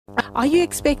Are you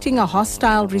expecting a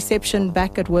hostile reception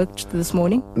back at work this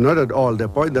morning? Not at all. The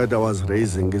point that I was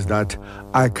raising is that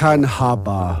I can't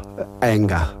harbor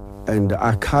anger. And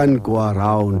I can't go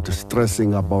around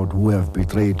stressing about who have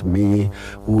betrayed me,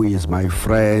 who is my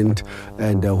friend,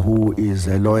 and who is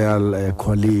a loyal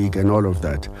colleague, and all of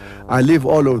that. I leave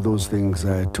all of those things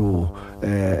to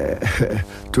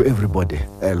everybody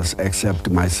else except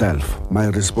myself. My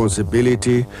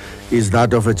responsibility is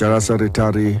that of a General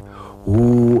Secretary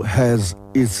who has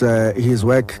his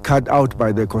work cut out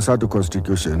by the Cosatu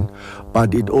Constitution,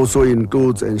 but it also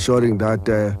includes ensuring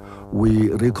that we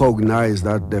recognize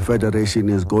that the Federation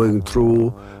is going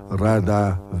through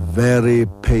rather very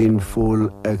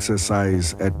painful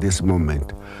exercise at this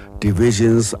moment.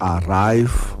 Divisions are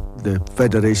rife. The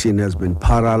Federation has been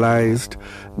paralyzed.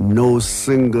 No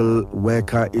single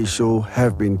worker issue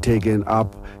have been taken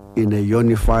up in a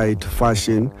unified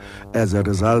fashion. As a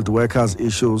result, workers'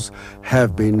 issues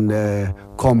have been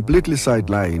completely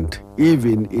sidelined,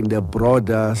 even in the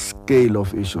broader scale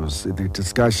of issues. The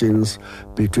discussions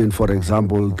between, for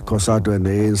example, Cosatu and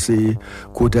the ANC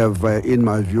could have, in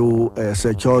my view,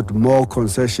 secured more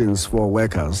concessions for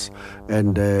workers,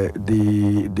 and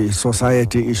the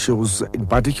society issues, in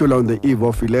particular on the eve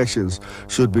of elections,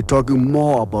 should be talking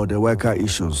more about the worker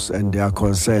issues and their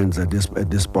concerns at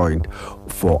this point,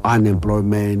 for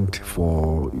unemployment,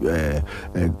 for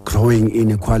growing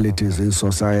inequalities in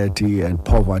society and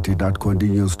poverty that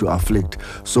continues to afflict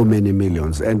so many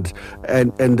millions. And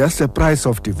that's the price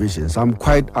of divisions. I'm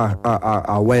quite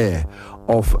aware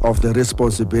of the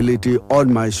responsibility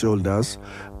on my shoulders,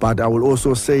 but I will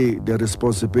also say the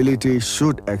responsibility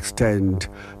should extend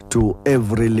to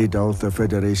every leader of the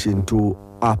Federation to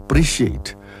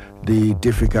appreciate the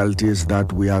difficulties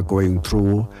that we are going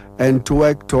through and to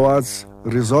work towards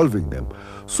resolving them.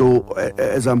 So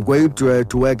as I'm going to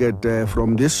work at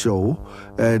from this show,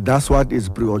 that's what is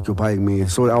preoccupying me.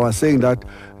 So I was saying that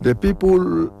the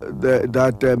people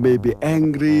that may be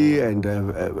angry and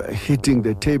hitting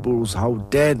the tables, how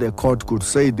dare the court could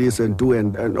say this and do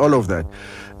and all of that,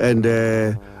 and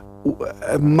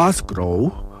must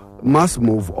grow, must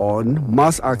move on,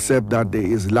 must accept that there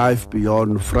is life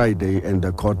beyond Friday and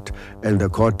the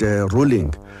court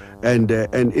ruling. And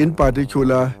in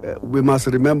particular, we must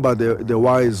remember the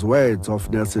wise words of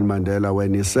Nelson Mandela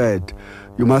when he said,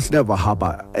 you must never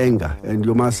harbor anger and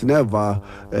you must never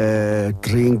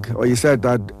drink. Or he said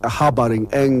that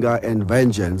harboring anger and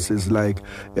vengeance is like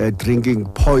drinking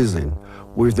poison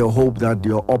with the hope that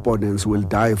your opponents will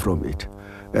die from it.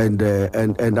 And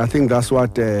I think that's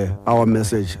what our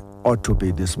message ought to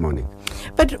be this morning.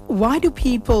 But why do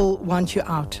people want you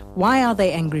out? Why are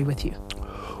they angry with you?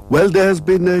 Well, there has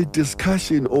been a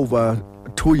discussion over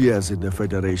 2 years in the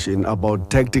Federation about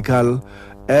tactical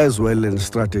as well as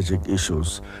strategic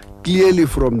issues. Clearly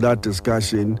from that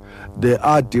discussion, there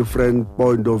are different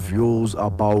point of views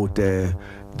about the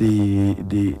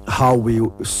how we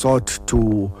sought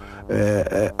to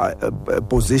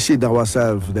position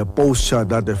ourselves, the posture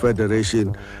that the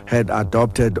Federation had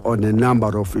adopted on a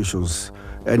number of issues.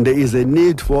 And there is a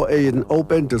need for an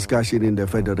open discussion in the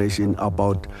Federation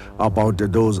about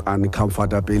those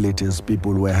uncomfortabilities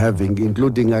people were having,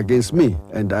 including against me.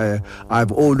 And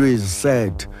I've always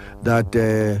said that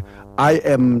I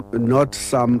am not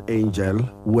some angel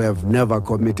who have never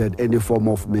committed any form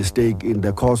of mistake in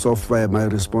the course of my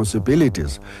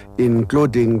responsibilities,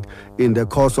 including in the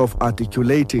course of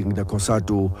articulating the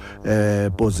Cosatu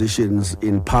positions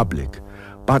in public.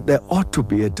 But there ought to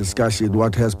be a discussion.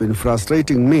 What has been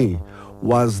frustrating me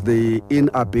was the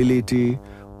inability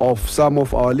of some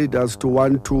of our leaders to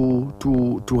want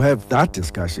to have that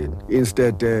discussion,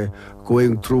 instead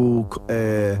going through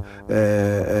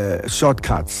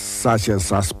shortcuts such as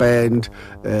suspend,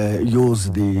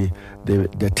 use the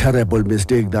terrible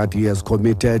mistake that he has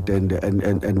committed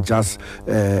and just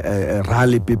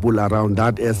rally people around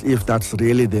that as if that's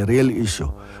really the real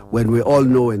issue. When we all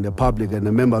know, in the public and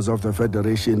the members of the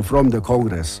Federation from the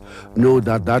Congress know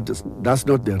that that's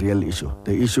not the real issue.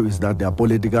 The issue is that there are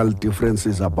political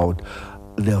differences about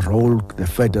the role the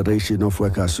Federation of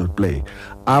Workers should play.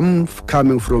 I'm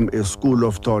coming from a school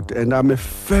of thought, and I'm a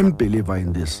firm believer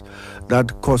in this, that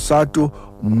Cosatu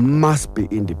must be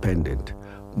independent,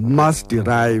 must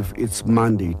derive its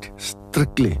mandate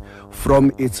strictly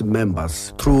from its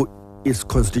members through its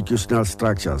constitutional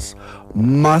structures,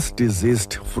 must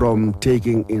desist from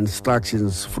taking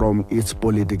instructions from its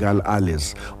political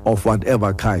allies of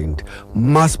whatever kind,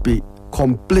 must be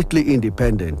completely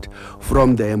independent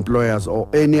from the employers or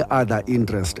any other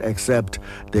interest except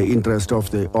the interest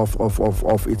of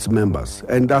its members.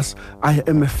 And I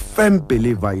am a firm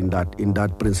believer in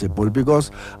that principle,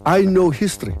 because I know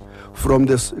history. from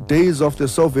the days of the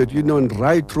Soviet Union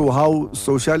right through how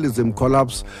socialism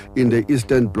collapsed in the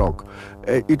Eastern Bloc.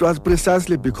 It was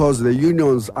precisely because the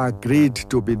unions agreed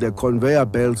to be the conveyor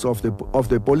belts of the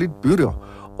Politburo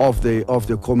of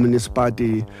the Communist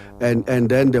Party, and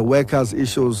then the workers'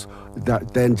 issues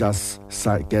that then just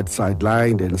get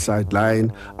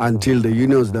sidelined until the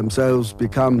unions themselves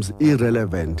becomes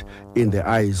irrelevant in the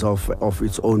eyes of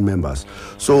its own members.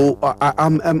 So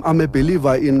I'm a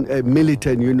believer in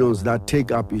militant unions that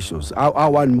take up issues. I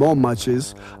want more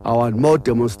marches, I want more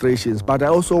demonstrations, but I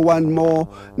also want more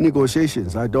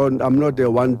negotiations. I'm not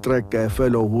a one-track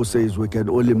fellow who says we can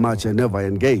only march and never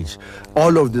engage.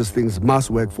 All of these things must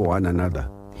work for one another.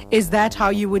 Is that how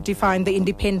you would define the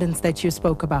independence that you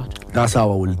spoke about? That's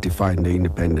how I will define the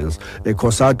independence. A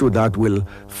Cosatu that will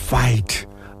fight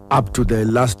up to the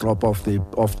last drop of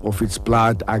its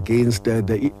blood against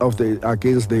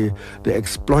the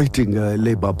exploiting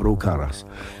labor brokers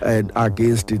and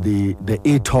against the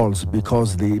atolls,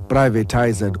 because they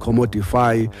privatize and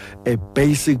commodify a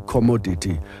basic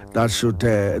commodity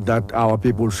that our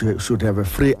people should have a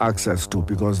free access to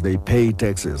because they pay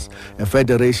taxes. A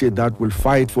federation that will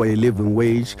fight for a living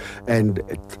wage and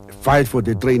fight for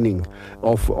the training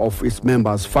of its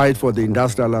members, fight for the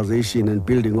industrialization and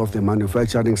building of the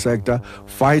manufacturing sector,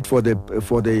 fight for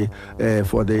the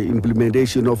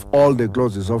implementation of all the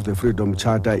clauses of the Freedom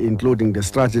Charter, including the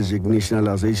strategic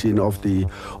nationalization of the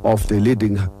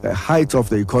leading heights of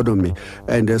the economy,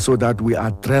 and so that we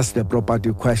address the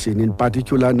property question. In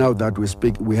particular, now that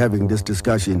we're having this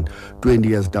discussion 20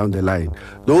 years down the line.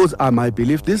 Those are my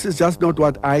beliefs. This is just not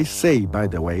what I say, by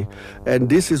the way, and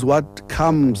this is what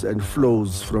comes and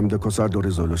flows from the Cosatu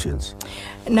resolutions.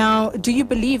 Now, do you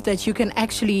believe that you can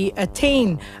actually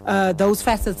attain those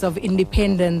facets of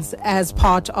independence as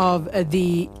part of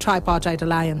the tripartite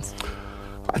alliance?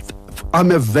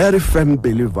 I'm a very firm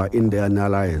believer in the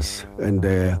alliance, and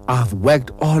I've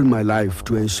worked all my life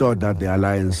to ensure that the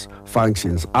alliance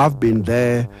functions. I've been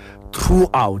there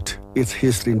throughout its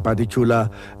history, in particular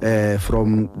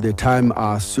from the time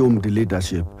I assumed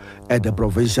leadership at the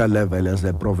provincial level as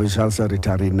the provincial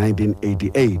secretary in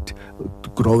 1988,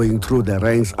 growing through the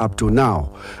ranks up to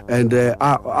now. And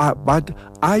but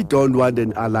I don't want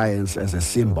an alliance as a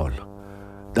symbol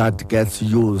that gets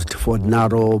used for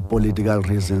narrow political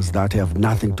reasons that have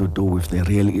nothing to do with the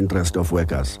real interest of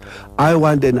workers. I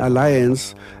want an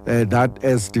alliance that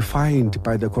is defined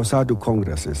by the Cosatu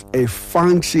Congresses, a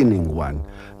functioning one,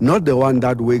 not the one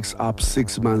that wakes up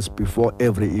 6 months before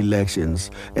every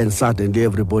elections and suddenly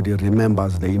everybody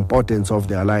remembers the importance of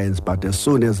the alliance, but as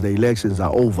soon as the elections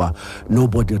are over,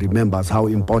 nobody remembers how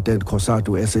important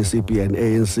Cosatu, SACP and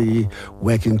ANC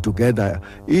working together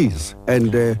is.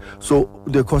 And so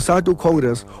the Cosatu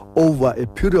Congress, over a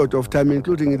period of time,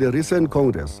 including the recent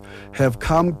Congress, have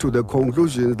come to the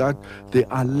conclusion that the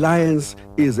alliance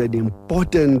is an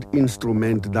important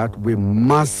instrument that we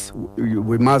must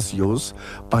use,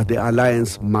 but the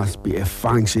alliance must be a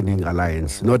functioning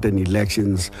alliance, not an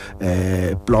elections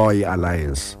ploy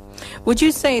alliance. Would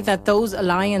you say that those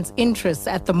alliance interests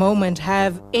at the moment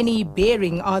have any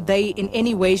bearing? Are they in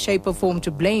any way, shape or form to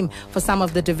blame for some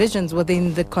of the divisions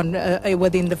within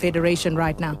the federation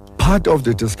right now? Part of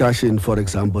the discussion, for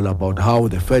example, about how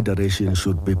the federation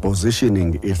should be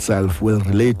positioning itself will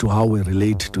relate to how we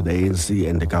relate to the ANC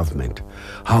and the government,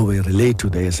 how we relate to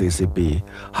the SACP,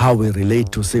 how we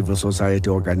relate to civil society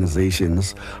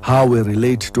organizations, how we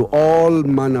relate to all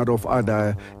manner of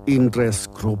other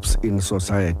interest groups in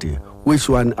society. Which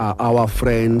ones are our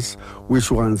friends,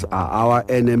 which ones are our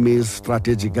enemies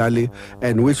strategically,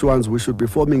 and which ones we should be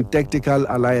forming tactical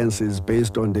alliances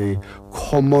based on the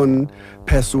common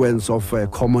pursuance of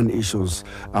common issues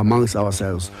amongst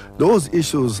ourselves. Those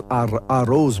issues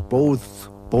arose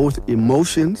both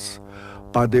emotions,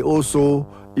 but they also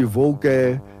evoke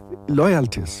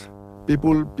loyalties.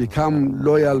 People become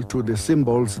loyal to the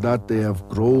symbols that they have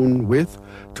grown with,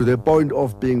 to the point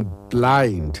of being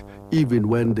blind even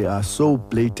when there are so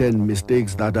blatant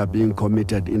mistakes that are being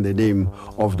committed in the name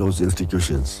of those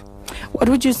institutions. What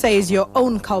would you say is your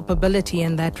own culpability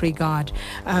in that regard,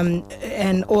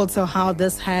 and also how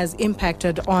this has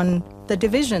impacted on the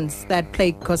divisions that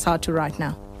plague Cosatu right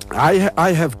now?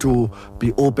 I have to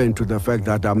be open to the fact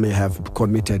that I may have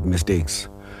committed mistakes,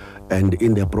 and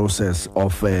in the process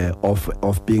of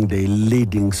being the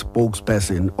leading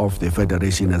spokesperson of the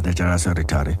Federation as the General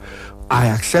Secretary. I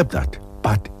accept that.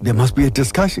 But there must be a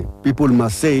discussion. People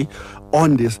must say,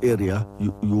 on this area,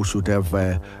 you should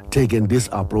have taken this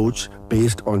approach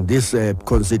based on these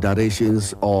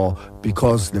considerations, or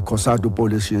because the Cosatu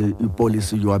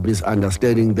policy, you are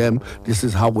misunderstanding them. This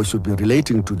is how we should be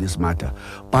relating to this matter.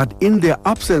 But in the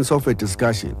absence of a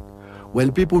discussion,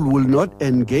 when people will not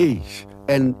engage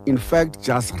and in fact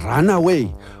just run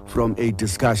away from a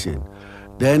discussion,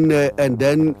 then and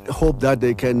then hope that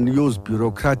they can use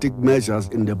bureaucratic measures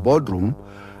in the boardroom,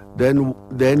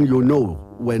 then you know,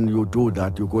 when you do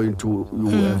that, you're going to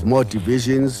have more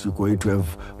divisions, you're going to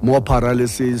have more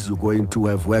paralysis, you're going to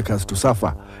have workers to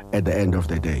suffer at the end of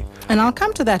the day. And I'll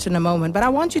come to that in a moment, but I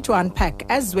want you to unpack,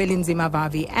 as Zwelinzima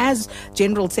Vavi, as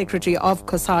General Secretary of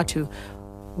Cosatu,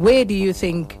 where do you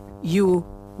think you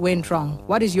went wrong?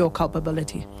 What is your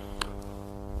culpability?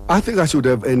 I think I should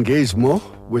have engaged more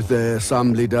with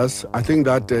some leaders. I think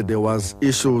that there was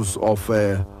issues of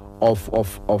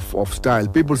style.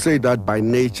 People say that by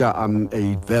nature I'm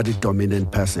a very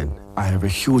dominant person. I have a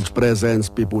huge presence.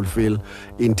 People feel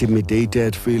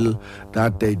intimidated, feel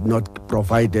that they're not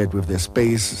provided with the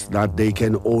space, that they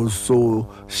can also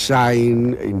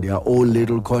shine in their own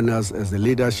little corners as the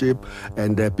leadership.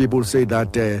 And people say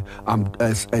that I'm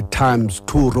at times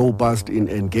too robust in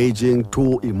engaging,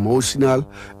 too emotional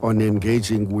on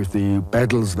engaging with the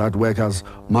battles that workers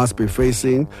must be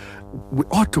facing. We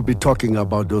ought to be talking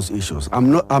about those issues.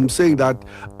 I'm saying that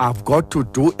I've got to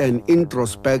do an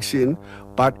introspection,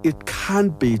 but it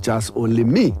can't be just only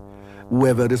me. We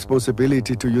have a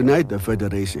responsibility to unite the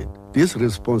federation. This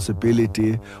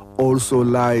responsibility also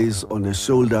lies on the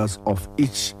shoulders of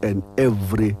each and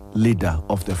every leader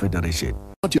of the federation.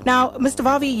 Now, Mr.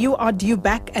 Vavi, you are due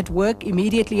back at work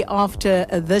immediately after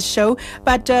this show,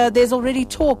 but there's already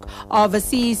talk of a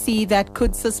CEC that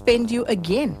could suspend you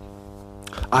again.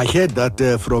 I heard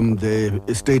that from the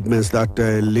statements that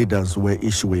leaders were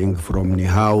issuing from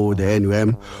NIHAO, the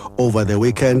NUM, over the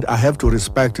weekend. I have to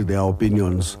respect their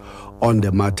opinions on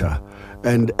the matter.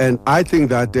 And I think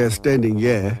that standing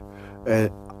here,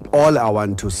 all I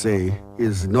want to say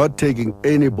is not taking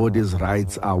anybody's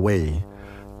rights away.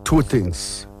 Two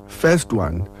things. First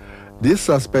one, this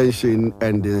suspension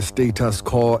and the status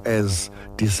quo as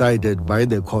decided by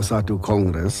the Cosatu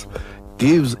Congress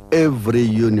gives every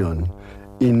union,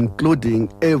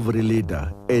 including every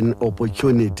leader, an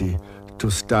opportunity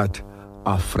to start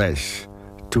afresh,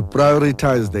 to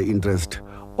prioritize the interest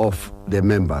of the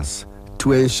members,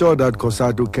 to ensure that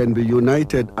Cosatu can be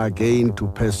united again to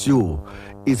pursue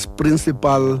its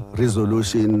principal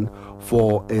resolution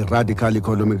for a radical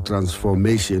economic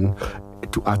transformation,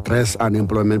 to address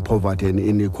unemployment, poverty, and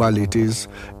inequalities,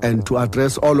 and to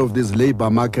address all of these labor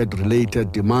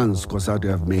market-related demands Cosatu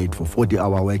have made for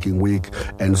 40-hour working week,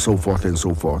 and so forth and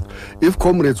so forth. If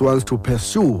comrades wants to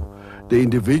pursue the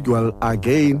individual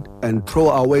again and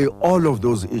throw away all of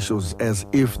those issues as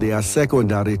if they are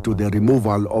secondary to the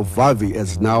removal of Vavi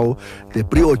as now the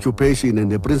preoccupation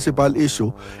and the principal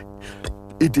issue,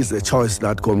 it is a choice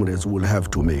that comrades will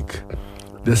have to make.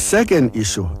 The second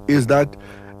issue is that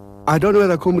I don't know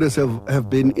whether comrades have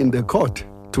been in the court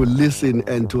to listen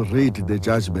and to read the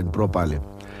judgment properly.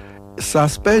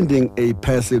 Suspending a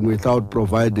person without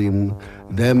providing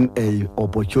them an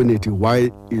opportunity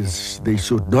why they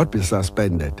should not be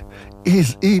suspended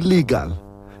is illegal.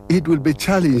 It will be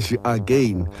challenged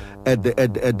again at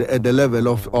the level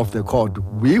of the court.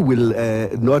 We will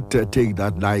not take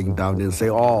that lying down and say,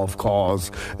 oh, of course,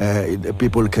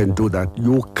 people can do that.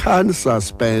 You can't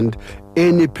suspend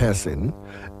any person.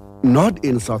 Not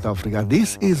in South Africa.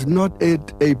 This is not a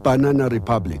banana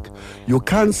republic. You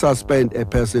can't suspend a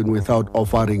person without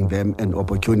offering them an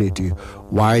opportunity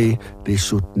why they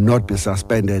should not be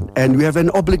suspended. And we have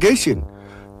an obligation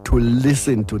to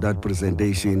listen to that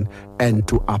presentation and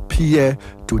to appear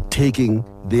to taking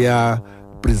their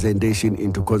presentation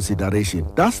into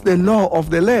consideration. That's the law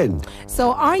of the land.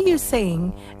 So are you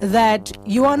saying that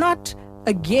you are not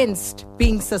against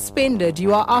being suspended?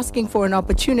 You are asking for an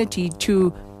opportunity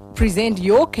to present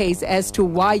your case as to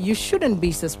why you shouldn't be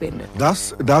suspended.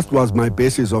 That was my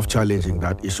basis of challenging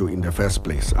that issue in the first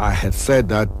place. I had said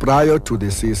that prior to the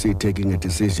CC taking a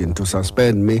decision to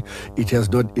suspend me, it has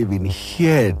not even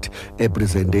heard a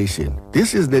presentation.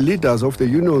 This is the leaders of the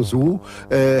unions who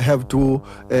have to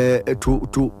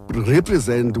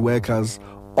represent workers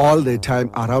all the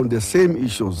time around the same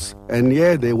issues, and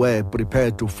yeah, they were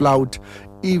prepared to flout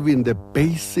even the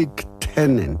basic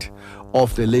tenet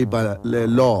of the labor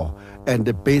law and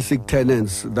the basic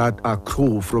tenets that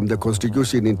accrue from the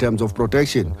Constitution in terms of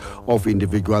protection of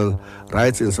individual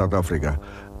rights in South Africa.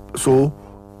 So,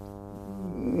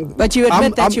 but you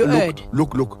admit that you erred.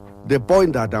 Look, The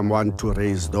point that I want to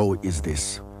raise, though, is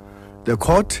this. The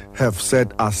court have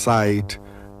set aside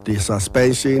the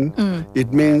suspension.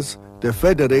 It means the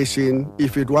federation,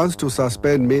 if it wants to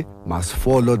suspend me, must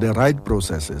follow the right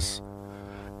processes,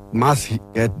 must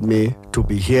get me to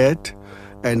be heard.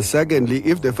 And secondly,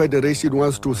 if the federation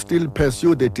wants to still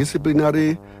pursue the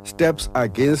disciplinary steps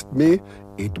against me,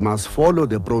 it must follow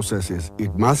the processes.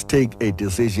 It must take a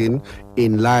decision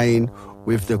in line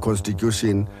with the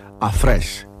Constitution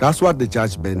afresh. That's what the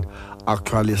judgment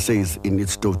actually says in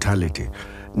its totality.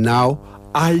 Now,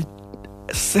 I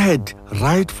said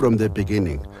right from the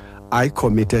beginning, I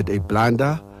committed a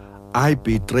blunder. I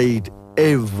betrayed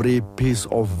every piece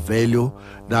of value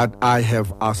that I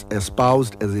have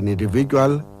espoused as an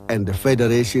individual and the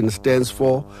federation stands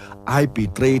for. I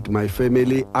betrayed my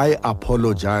family. I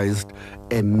apologized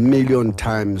 1,000,000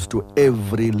 times to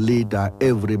every leader,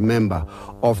 every member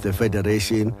of the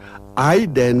federation. I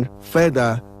then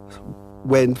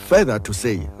went further to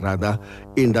say,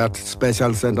 in that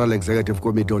special Central Executive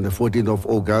Committee on the 14th of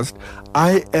August,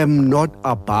 I am not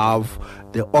above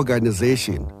the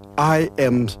organization. I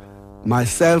am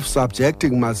myself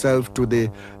subjecting myself to the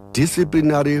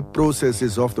disciplinary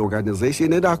processes of the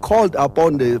organization, and I called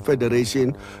upon the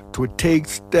federation to take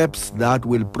steps that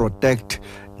will protect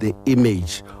the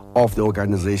image of the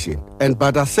organization.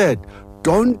 But I said,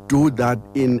 don't do that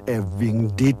in a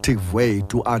vindictive way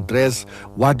to address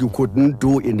what you couldn't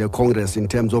do in the Congress in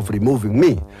terms of removing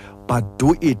me, but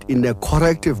do it in a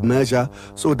corrective measure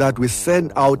so that we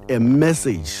send out a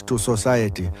message to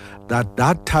society that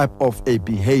that type of a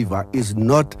behavior is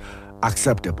not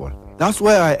acceptable. That's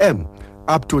where I am.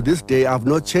 Up to this day, I've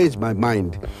not changed my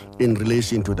mind in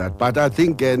relation to that. But I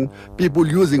think people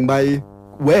using my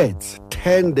words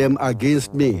turn them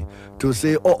against me to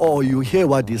say, oh, you hear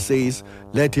what he says,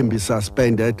 let him be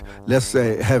suspended, let's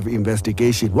have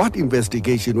investigation. What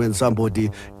investigation when somebody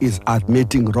is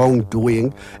admitting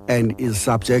wrongdoing and is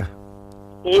subject?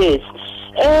 Yes.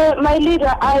 My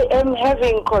leader, I am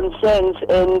having concerns,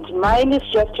 and mine is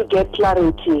just to get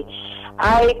clarity.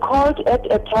 I called at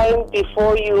a time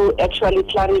before you actually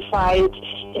clarified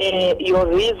your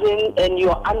reason and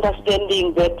your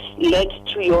understanding that led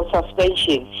to your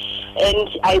suspension. And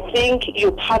I think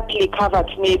you partly covered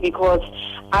me because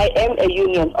I am a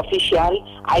union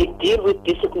official. I deal with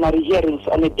disciplinary hearings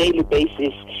on a daily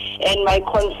basis. And my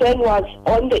concern was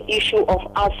on the issue of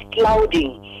us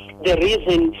clouding the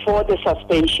reason for the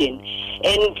suspension.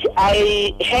 And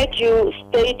I heard you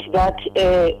state that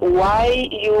why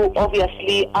you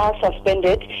obviously are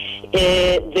suspended,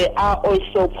 there are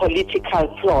also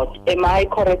political flaws. Am I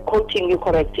correct, quoting you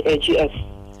correct, GS?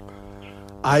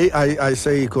 I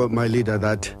say, my leader,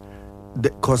 that the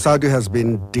Cosatu has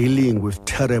been dealing with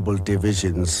terrible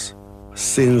divisions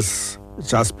since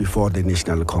just before the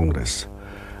National Congress.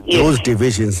 Yes. Those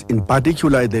divisions, in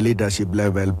particular at the leadership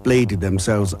level, played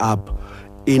themselves up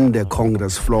in the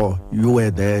Congress floor. You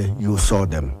were there, you saw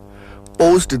them.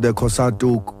 Post the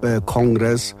Cosatu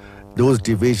Congress, those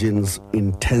divisions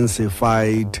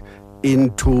intensified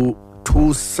into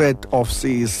two sets of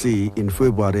CEC in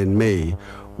February and May,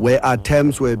 where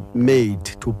attempts were made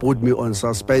to put me on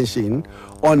suspension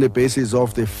on the basis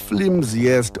of the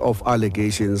flimsiest of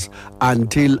allegations,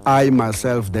 until I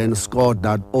myself then scored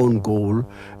that own goal,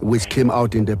 which came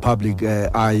out in the public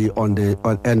eye on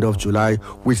end of July,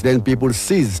 which then people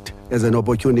seized as an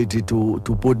opportunity to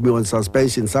put me on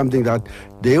suspension, something that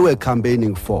they were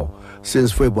campaigning for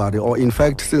since February, or in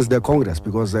fact since the Congress,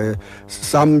 because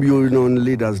some union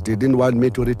leaders didn't want me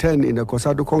to return in the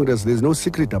Cosatu Congress. There's no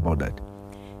secret about that.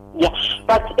 Yeah,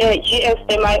 but GS,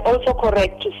 am I also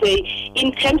correct to say,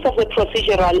 in terms of the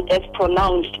procedural as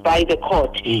pronounced by the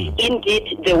court,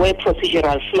 indeed there were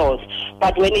procedural flaws,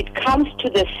 but when it comes to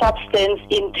the substance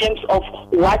in terms of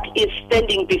what is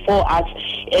standing before us,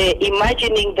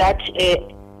 imagining that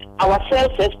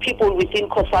ourselves as people within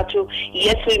Cosatu,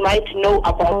 yes, we might know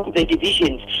about the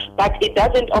divisions, but it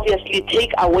doesn't obviously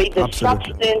take away the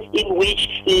substance in which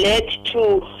led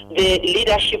to the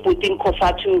leadership within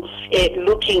Cosatu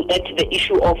looking at the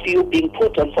issue of you being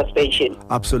put on suspension.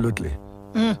 Absolutely.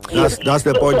 That's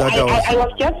the point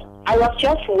I was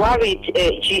just worried,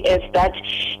 GS, that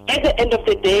at the end of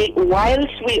the day,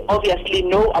 whilst we obviously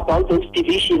know about those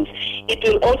divisions, it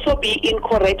will also be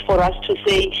incorrect for us to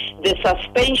say the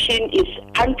suspension is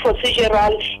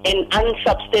unprocedural and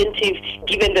unsubstantive,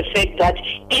 given the fact that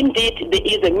indeed there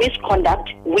is a misconduct,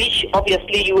 which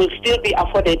obviously you will still be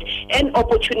afforded an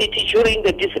opportunity during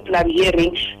the disciplinary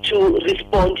hearing to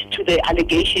respond to the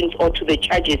allegations or to the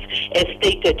charges as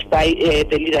stated by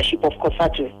the leadership of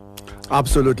Cosatu.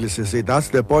 Absolutely, Sisi. That's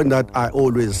the point that I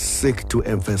always seek to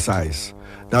emphasize,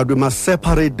 that we must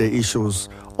separate the issues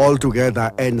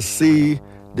altogether and see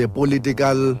the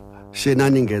political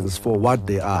shenanigans for what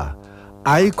they are.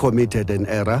 I committed an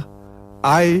error.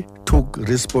 I took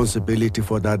responsibility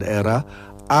for that error.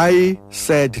 I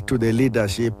said to the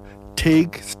leadership,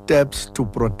 take steps to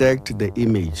protect the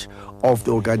image of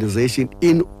the organization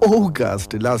in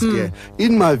August last year.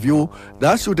 In my view,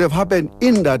 that should have happened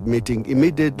in that meeting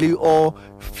immediately or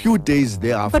few days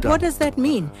thereafter. But what does that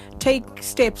mean? Take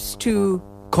steps to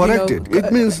correct it.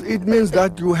 It means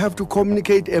that you have to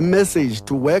communicate a message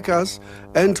to workers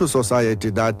and to society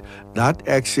that that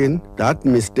action, that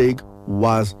mistake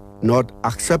was not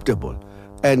acceptable.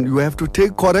 And you have to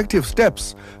take corrective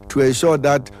steps to ensure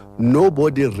that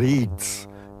nobody reads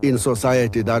in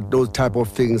society that those type of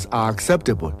things are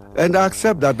acceptable. And I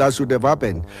accept that that should have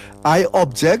happened. I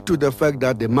object to the fact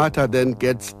that the matter then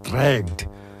gets dragged.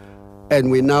 And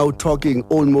we're now talking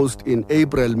almost in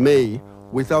April, May,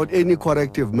 without any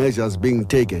corrective measures being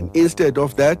taken. Instead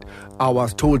of that, I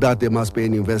was told that there must be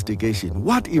an investigation.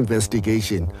 What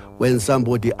investigation? When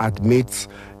somebody admits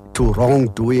to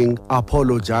wrongdoing,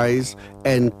 apologize,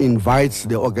 and invites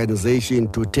the organization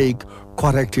to take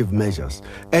corrective measures.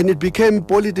 And it became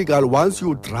political. Once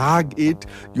you drag it,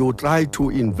 you try to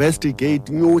investigate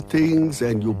new things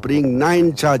and you bring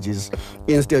 9 charges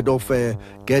instead of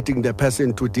getting the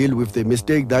person to deal with the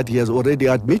mistake that he has already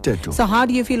admitted to. So how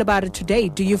do you feel about it today?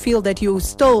 Do you feel that you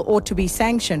still ought to be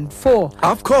sanctioned for?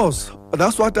 Of course.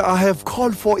 That's what I have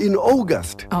called for in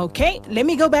August. Okay, let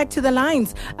me go back to the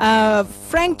lines.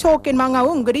 Frank Talk in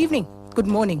Mangaung, good evening. Good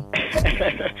morning.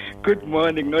 Good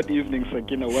morning, not evening,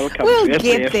 Sakina. Welcome. We'll to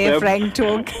get there, SAFM. Frank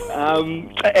Talk.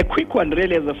 A quick one,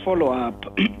 really, as a follow-up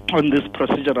on this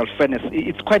procedural fairness.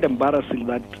 It's quite embarrassing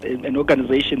that an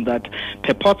organization that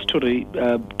purports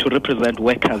to represent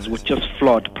workers with just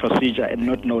flawed procedure and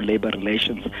not know labor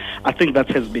relations. I think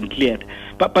that has been cleared.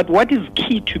 But what is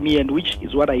key to me, and which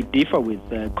is what I differ with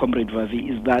Comrade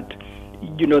Vavi, is that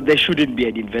there shouldn't be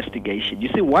an investigation. You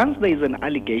see, once there is an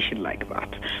allegation like that,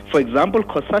 for example,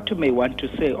 Cosatu may want to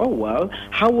say, oh, well,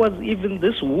 how was even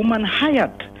this woman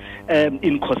hired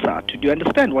in Cosatu? Do you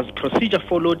understand? Was procedure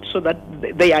followed so that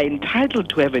they are entitled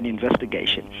to have an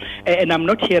investigation? And I'm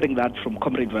not hearing that from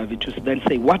Comrade Vavi to then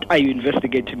say, what are you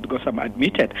investigating because I'm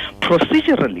admitted?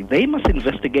 Procedurally, they must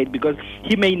investigate because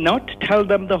he may not tell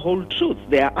them the whole truth.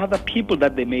 There are other people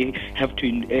that they may have to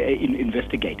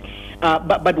investigate.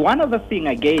 But one other thing,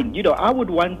 again, I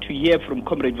would want to hear from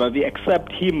Comrade Vavi,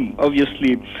 except him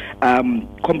obviously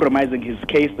compromising his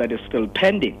case that is still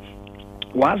pending.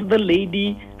 Was the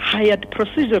lady hired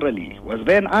procedurally? Was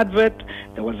there an advert?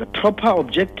 There was a proper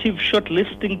objective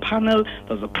shortlisting panel.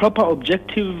 There was a proper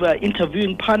objective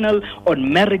interviewing panel.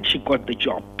 On merit, she got the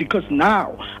job. Because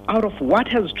now, out of what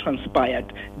has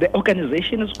transpired, the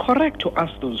organization is correct to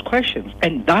ask those questions.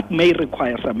 And that may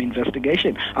require some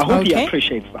investigation. I hope he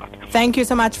appreciates that. Thank you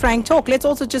so much, Frank Talk. Let's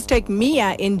also just take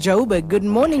Mia in Joburg. Good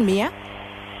morning, Mia.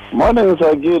 Morning,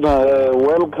 Sagina.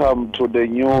 Welcome to the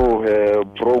new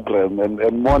program, and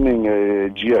morning,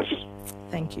 GS.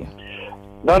 Thank you.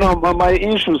 No, my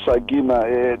issue,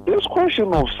 Sagina, this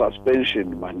question of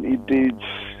suspension, man,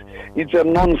 it's a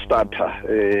non-starter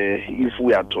if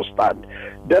we are to start.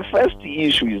 The first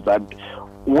issue is that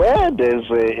where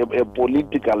there's a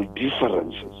political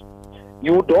differences,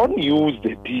 you don't use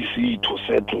the DC to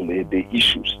settle the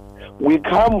issues. We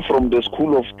come from the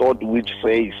school of thought which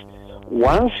says,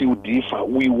 once you differ,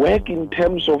 we work in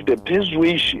terms of the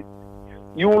persuasion.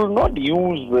 You will not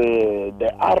use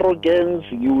the arrogance,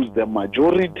 use the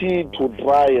majority to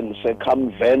try and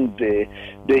circumvent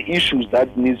the issues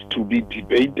that needs to be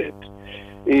debated.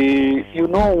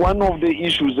 One of the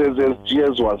issues as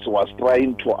GS was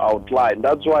trying to outline,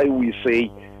 that's why we say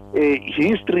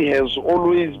history has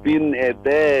always been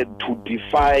there to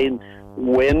define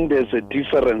when there's a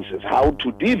differences, how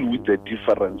to deal with the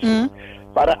differences.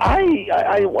 But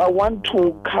I want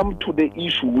to come to the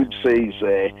issue which says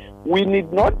we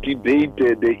need not debate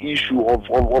the issue of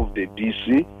the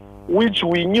DC, which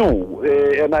we knew.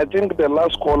 And I think the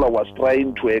last caller was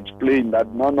trying to explain that,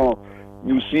 no,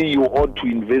 you see, you ought to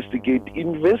investigate.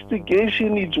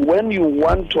 Investigation is when you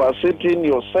want to ascertain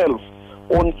yourself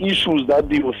on issues that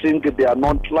you think they are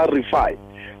not clarified.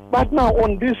 But now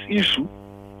on this issue,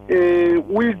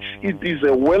 which it is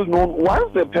a well-known,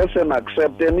 once the person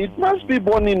accepts, and it must be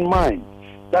borne in mind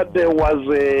that there was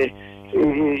a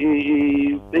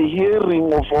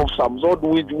hearing of some sort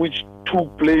which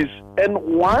took place, and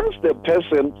once the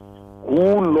person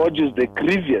who lodges the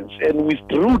grievance and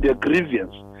withdrew the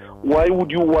grievance, why would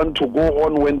you want to go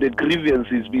on when the grievance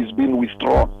is being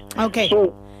withdrawn? Okay.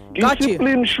 So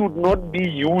Discipline should not be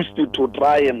used to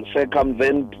try and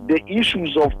circumvent the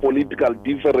issues of political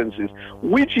differences,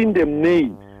 which in the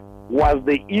main was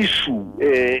the issue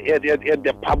at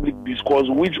the public discourse,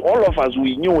 which all of us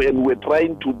we knew and were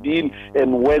trying to deal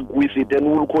and work with it, and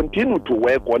will continue to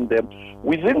work on them.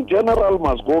 We think General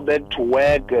must go back to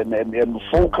work and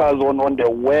focus on the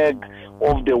work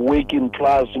of the working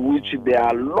class, which there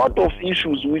are a lot of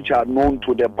issues which are known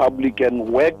to the public, and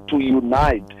work to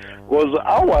unite, because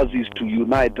ours is to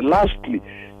unite. Lastly,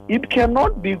 it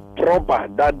cannot be proper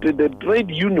that the trade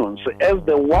unions, as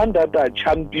the one that are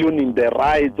championing the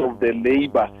rights of the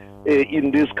labor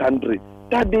in this country,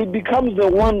 that they become the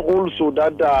one also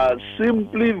that are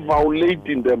simply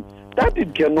violating them. That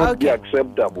it cannot be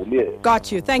acceptable. Yeah.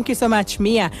 Got you. Thank you so much,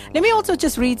 Mia. Let me also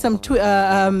just read some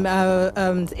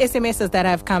SMSs that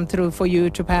have come through for you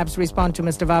to perhaps respond to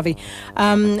Mr. Vavi.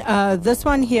 This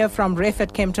one here from Ref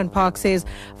at Kempton Park says,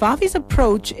 Vavi's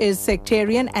approach is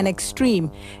sectarian and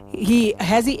extreme.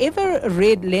 Has he ever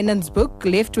read Lenin's book,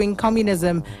 Left-Wing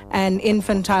Communism and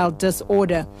Infantile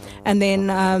Disorder? And then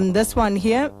this one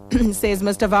here says,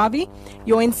 Mr. Vavi,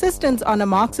 your insistence on a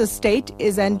Marxist state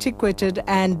is antiquated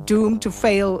and doomed to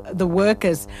fail the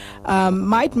workers.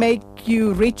 Might make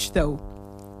you rich, though.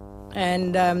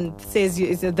 And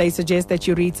they suggest that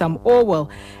you read some Orwell.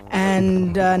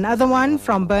 And another one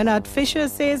from Bernard Fisher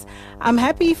says, I'm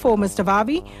happy for Mr.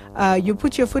 Vavi. You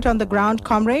put your foot on the ground,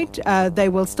 comrade. They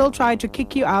will still try to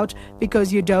kick you out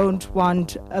because you don't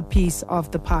want a piece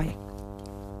of the pie.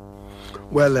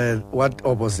 Well, what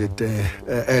opposite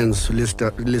ends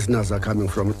listeners are coming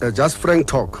from? Just frank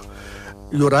talk.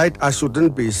 You're right, I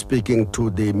shouldn't be speaking to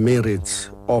the merits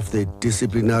of the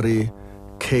disciplinary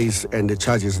case and the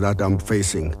charges that I'm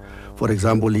facing. For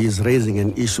example, he is raising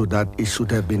an issue that it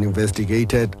should have been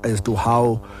investigated as to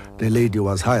how the lady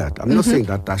was hired. I'm not saying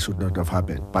that should not have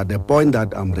happened, but the point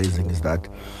that I'm raising is that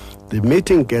the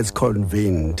meeting gets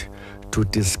convened to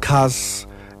discuss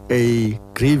a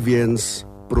grievance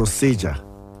procedure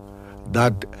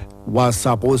that was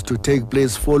supposed to take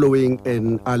place following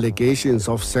an allegations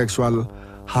of sexual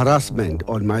harassment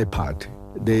on my part.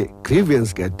 The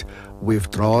grievance get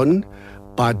withdrawn,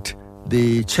 but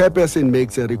the chairperson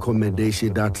makes a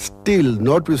recommendation that still,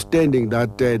 notwithstanding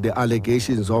that the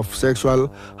allegations of sexual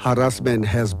harassment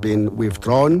has been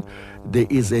withdrawn, there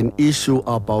is an issue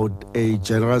about a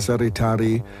general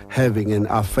secretary having an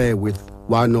affair with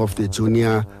one of the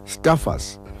junior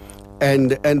staffers.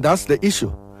 And that's the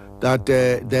issue that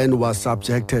then was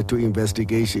subjected to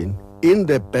investigation. In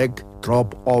the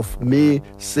backdrop of me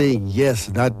saying, yes,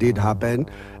 that did happen,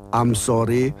 I'm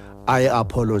sorry, I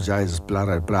apologize, blah,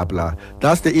 blah, blah, blah.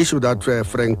 That's the issue that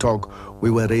Frank talk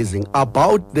we were raising.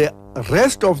 About the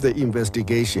rest of the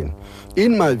investigation,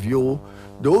 in my view,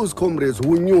 those comrades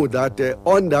who knew that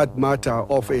on that matter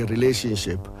of a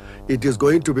relationship, it is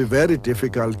going to be very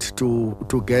difficult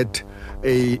to get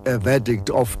a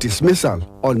verdict of dismissal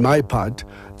on my part,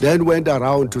 then went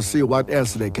around to see what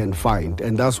else they can find.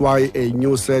 And that's why a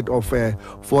new set of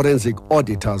forensic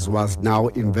auditors was now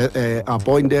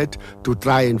appointed to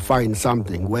try and find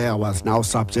something, where I was now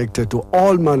subjected to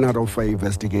all manner of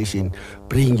investigation.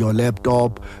 Bring your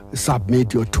laptop,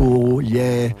 submit your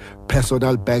 2-year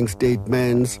personal bank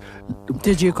statements.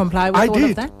 Did you comply with all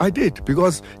of that? I did,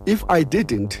 because if I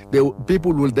didn't,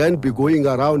 people will then be going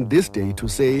around this day to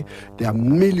say there are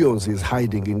millions is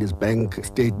hiding in his bank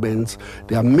statements.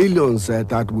 There are millions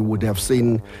that we would have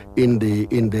seen in the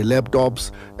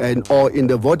laptops and or in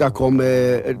the Vodacom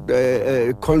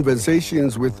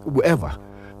conversations with whoever.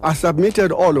 I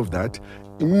submitted all of that,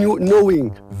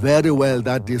 knowing very well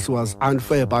that this was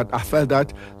unfair, but I felt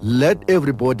that let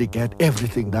everybody get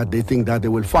everything that they think that they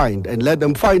will find, and let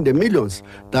them find the millions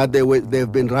that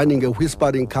they've been running a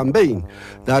whispering campaign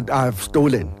that I've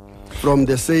stolen from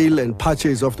the sale and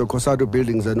purchase of the Cosatu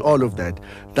buildings and all of that.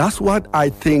 That's what I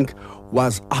think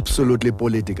was absolutely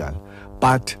political.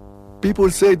 But people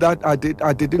say that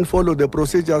I didn't follow the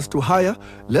procedures to hire.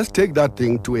 Let's take that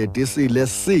thing to a DC.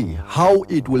 Let's see how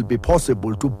it will be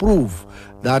possible to prove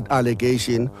that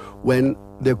allegation when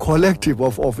the collective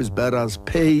of office bearers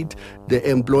paid the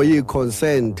employee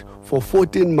consent for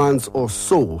 14 months or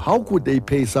so. How could they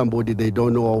pay somebody they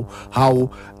don't know how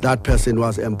that person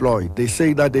was employed? They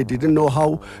say that they didn't know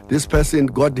how this person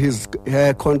got his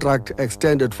contract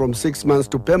extended from 6 months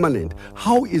to permanent.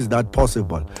 How is that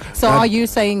possible? So are you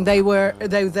saying they were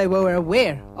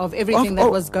aware of everything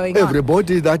that was going on?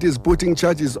 Everybody that is putting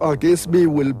charges against me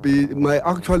will be my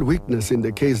actual witness in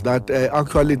the case that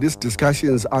actually these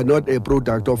discussions are not a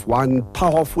product of one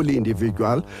powerful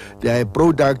individual. They are a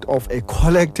product of a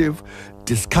collective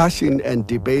discussion and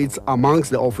debates amongst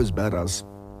the office bearers.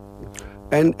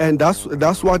 And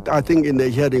that's what I think in the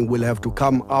hearing will have to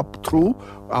come up through.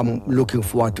 I'm looking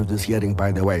forward to this hearing,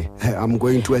 by the way. I'm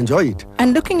going to enjoy it.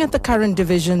 And looking at the current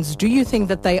divisions, do you think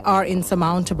that they are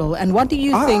insurmountable? And what do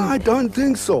you think? I don't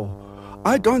think so.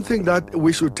 I don't think that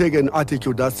we should take an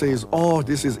attitude that says, oh,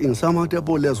 this is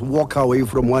insurmountable, let's walk away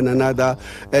from one another.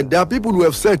 And there are people who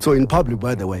have said so in public,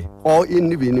 by the way, or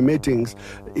even in meetings.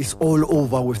 It's all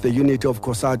over with the unity of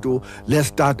Cosatu. Let's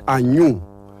start anew,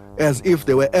 as if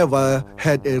they were ever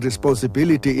had a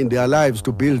responsibility in their lives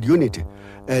to build unity.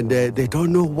 And they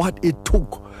don't know what it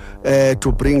took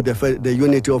to bring the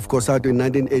unity of Cosatu in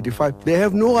 1985. They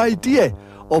have no idea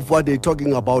of what they're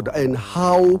talking about and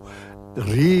how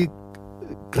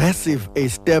aggressive a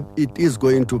step it is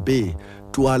going to be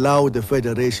to allow the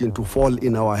federation to fall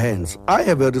in our hands. I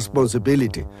have a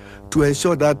responsibility to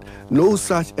ensure that no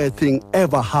such a thing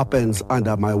ever happens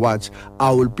under my watch.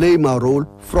 I will play my role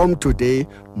from today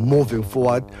moving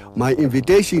forward. My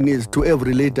invitation is to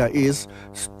every leader is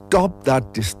stop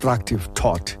that destructive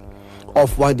thought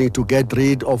of wanting to get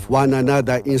rid of one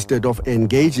another instead of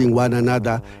engaging one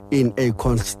another in a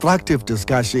constructive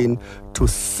discussion to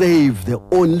save the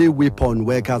only weapon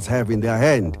workers have in their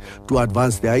hand to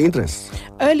advance their interests.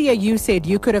 Earlier you said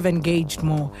you could have engaged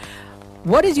more.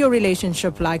 What is your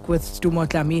relationship like with Stumo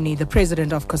Dlamini, the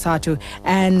president of Cosatu,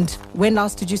 and when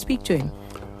last did you speak to him?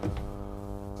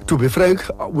 To be frank,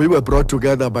 we were brought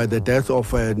together by the death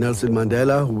of Nelson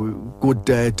Mandela.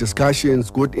 Good discussions,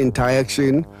 good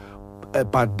interaction.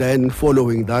 But then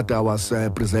following that, I was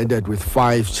presented with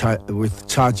with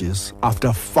charges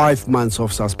after 5 months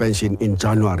of suspension in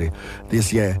January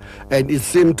this year. And it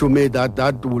seemed to me that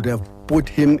that would have put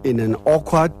him in an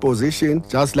awkward position,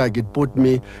 just like it put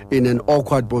me in an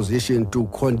awkward position to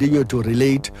continue to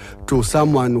relate to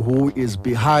someone who is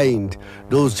behind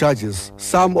those charges,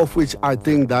 some of which I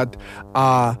think that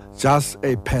are just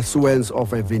a pursuance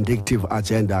of a vindictive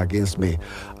agenda against me.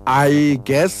 I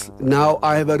guess now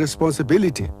I have a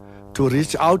responsibility to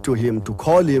reach out to him, to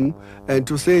call him, and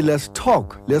to say, let's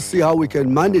talk. Let's see how we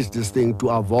can manage this thing to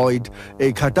avoid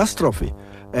a catastrophe,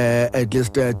 at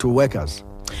least to workers.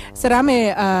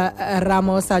 Serame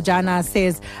Ramos Ajana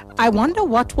says, I wonder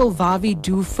what will Vavi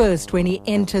do first when he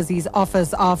enters his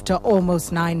office after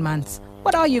almost 9 months.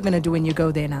 What are you going to do when you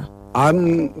go there now?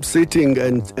 I'm sitting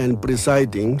and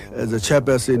presiding as a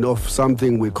chairperson of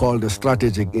something we call the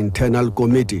Strategic Internal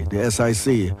Committee, the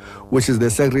SIC, which is the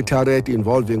secretariat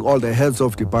involving all the heads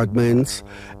of departments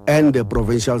and the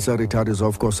provincial secretaries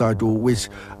of Cosatu, which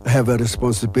have a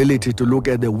responsibility to look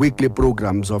at the weekly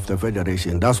programs of the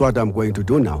federation. That's what I'm going to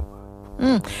do now.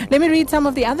 Let me read some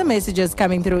of the other messages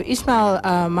coming through. Ishmael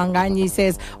Manganyi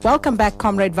says, welcome back,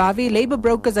 Comrade Vavi. Labor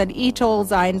brokers and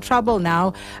e-tolls are in trouble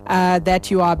now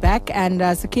that you are back. And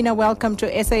Sakina, welcome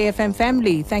to SAFM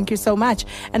family. Thank you so much.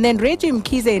 And then Regime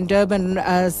Kize in Durban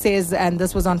says, and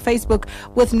this was on Facebook,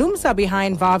 with NUMSA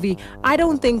behind Vavi, I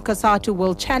don't think Cosatu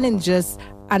will challenge us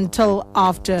until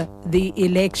after the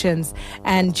elections.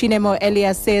 And Chinemo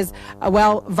Elias says,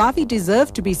 well, Vavi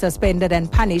deserved to be suspended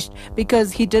and punished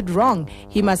because he did wrong.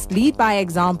 He must lead by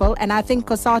example, and I think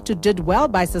Cosatu did well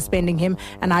by suspending him,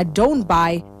 and I don't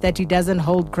buy that he doesn't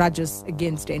hold grudges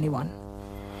against anyone.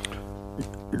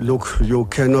 Look, you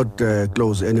cannot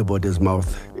close anybody's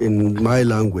mouth. In my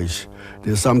language,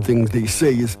 there's something they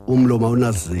say is umloma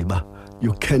unaziba.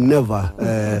 You can never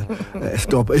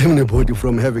stop anybody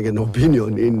from having an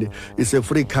opinion. It's a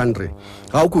free country.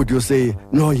 How could you say,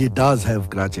 no, he does have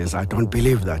grudges? I don't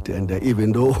believe that. And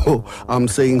even though I'm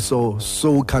saying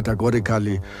so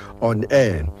categorically on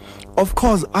air, of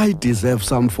course, I deserve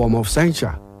some form of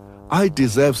censure. I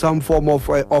deserve some form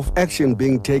of action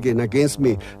being taken against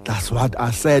me. That's what I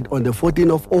said on the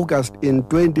 14th of August in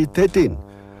 2013.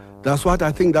 That's what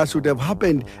I think that should have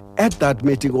happened at that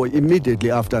meeting or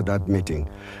immediately after that meeting.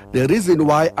 The reason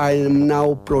why I am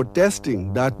now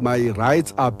protesting that my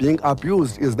rights are being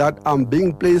abused is that I'm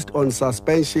being placed on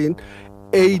suspension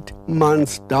 8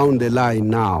 months down the line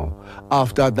now,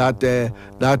 after that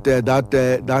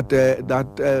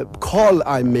call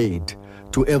I made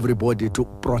to everybody to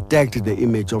protect the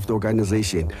image of the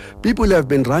organization. People have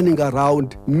been running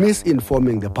around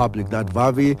misinforming the public that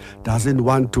Vavi doesn't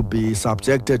want to be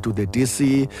subjected to the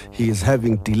DC, he is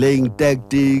having delaying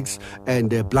tactics and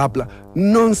blah blah.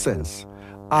 Nonsense.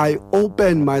 I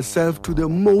opened myself to the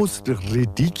most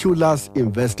ridiculous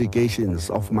investigations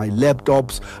of my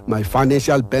laptops, my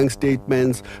financial bank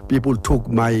statements. People took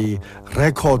my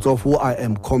records of who I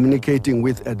am communicating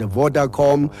with at the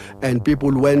Vodacom, and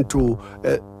people went to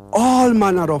all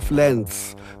manner of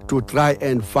lengths to try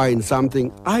and find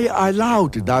something. I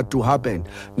allowed that to happen.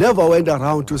 Never went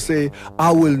around to say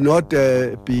I will not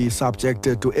be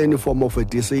subjected to any form of a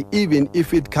DC, even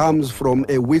if it comes from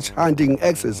a witch hunting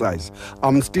exercise.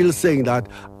 I'm still saying that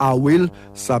I will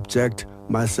subject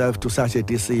myself to such a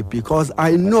DC because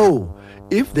I know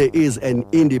if there is an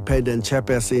independent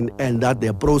chairperson and that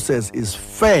the process is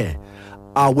fair,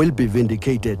 I will be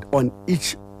vindicated on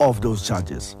each of those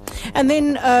charges. And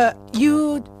then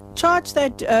you charge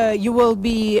that you will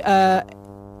be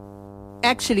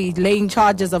actually laying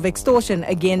charges of extortion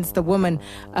against the woman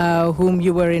whom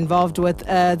you were involved with,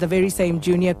 the very same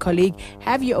junior colleague.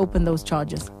 Have you opened those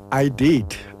charges? I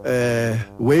did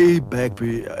way back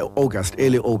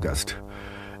early August.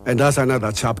 And that's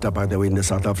another chapter, by the way, in the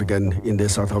South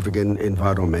African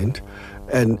environment.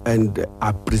 And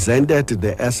I presented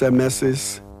the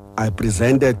SMSs, I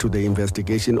presented to the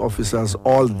investigation officers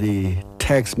all the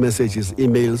text messages,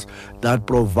 emails that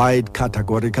provide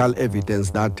categorical evidence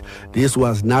that this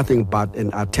was nothing but an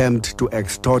attempt to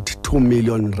extort 2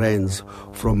 million rands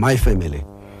from my family.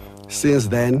 Since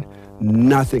then,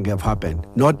 nothing have happened.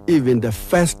 Not even the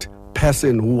first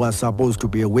person who was supposed to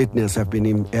be a witness have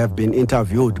been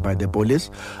interviewed by the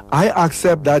police. I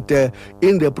accept that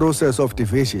in the process of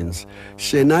divisions,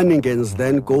 shenanigans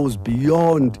then goes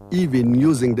beyond even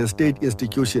using the state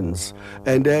institutions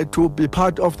and to be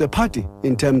part of the party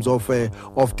in terms of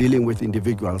dealing with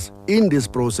individuals. In this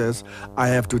process, I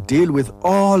have to deal with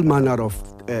all manner of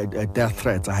death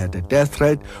threats. I had a death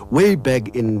threat way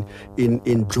back in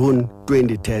June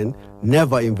 2010,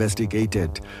 never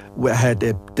investigated. We had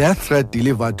a death threat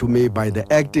delivered to me by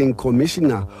the acting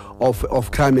commissioner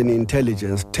of crime and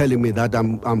intelligence, telling me that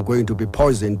I'm going to be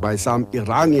poisoned by some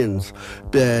Iranians,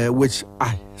 which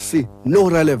I see no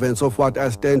relevance of what I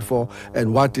stand for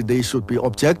and what they should be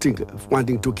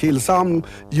wanting to kill some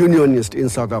unionist in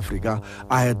South Africa.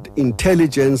 I had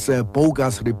intelligence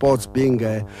bogus reports being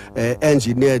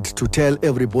engineered to tell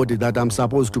everybody that I'm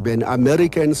supposed to be an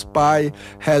American spy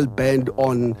hell-bent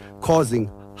on causing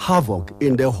havoc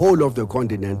in the whole of the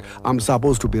continent. I'm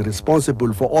supposed to be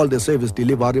responsible for all the service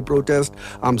delivery protests.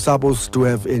 I'm supposed to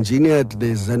have engineered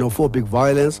the xenophobic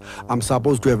violence. I'm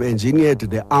supposed to have engineered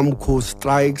the AMCO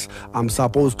strikes. I'm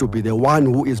supposed to be the one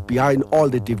who is behind all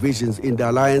the divisions in the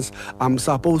alliance. I'm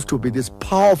supposed to be this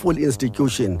powerful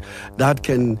institution that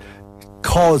can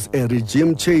cause a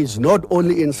regime change, not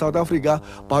only in South Africa,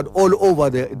 but all over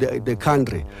the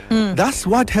country. That's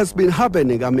what has been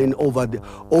happening, over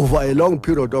a long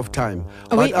period of time.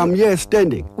 But I'm here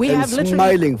standing and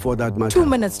smiling for that matter. 2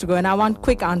 minutes to go, and I want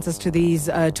quick answers to these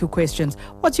two questions.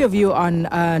 What's your view on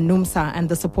NUMSA and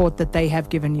the support that they have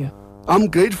given you? I'm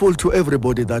grateful to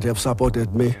everybody that have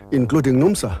supported me, including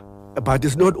NUMSA. But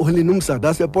it's not only NUMSA.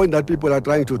 That's the point that people are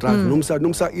trying to drive.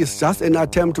 NUMSA is just an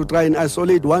attempt to try and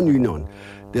isolate one union.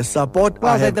 The support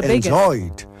I have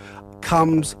enjoyed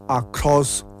comes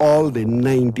across all the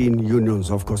 19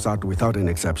 unions of Cosatu without an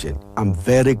exception. I'm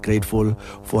very grateful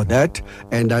for that.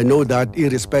 And I know that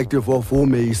irrespective of who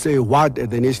may say what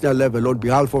at the national level on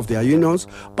behalf of their unions,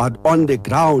 but on the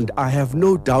ground, I have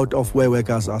no doubt of where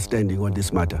workers are standing on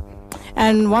this matter.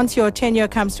 And once your tenure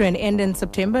comes to an end in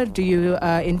September, do you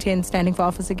intend standing for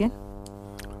office again?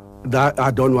 That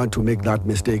I don't want to make that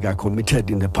mistake I committed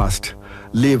in the past.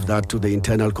 Leave that to the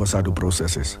internal Cosatu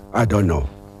processes. I don't know.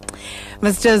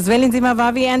 Mr. Zwelinzima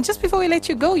Vavi, and just before we let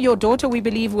you go, your daughter, we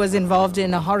believe, was involved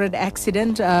in a horrid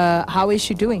accident. How is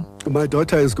she doing? My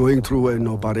daughter is going through an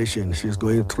operation. She's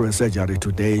going through a surgery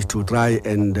today to try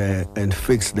and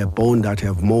fix the bone that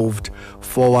have moved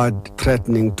forward,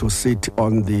 threatening to sit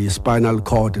on the spinal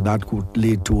cord that could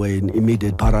lead to an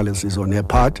immediate paralysis on her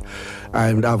part.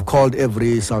 And I've called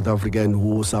every South African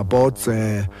who supports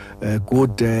a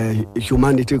good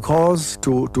humanity cause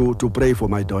to pray for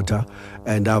my daughter.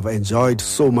 And I've enjoyed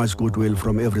so much goodwill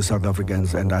from every South African,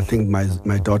 and I think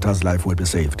my daughter's life will be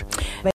saved.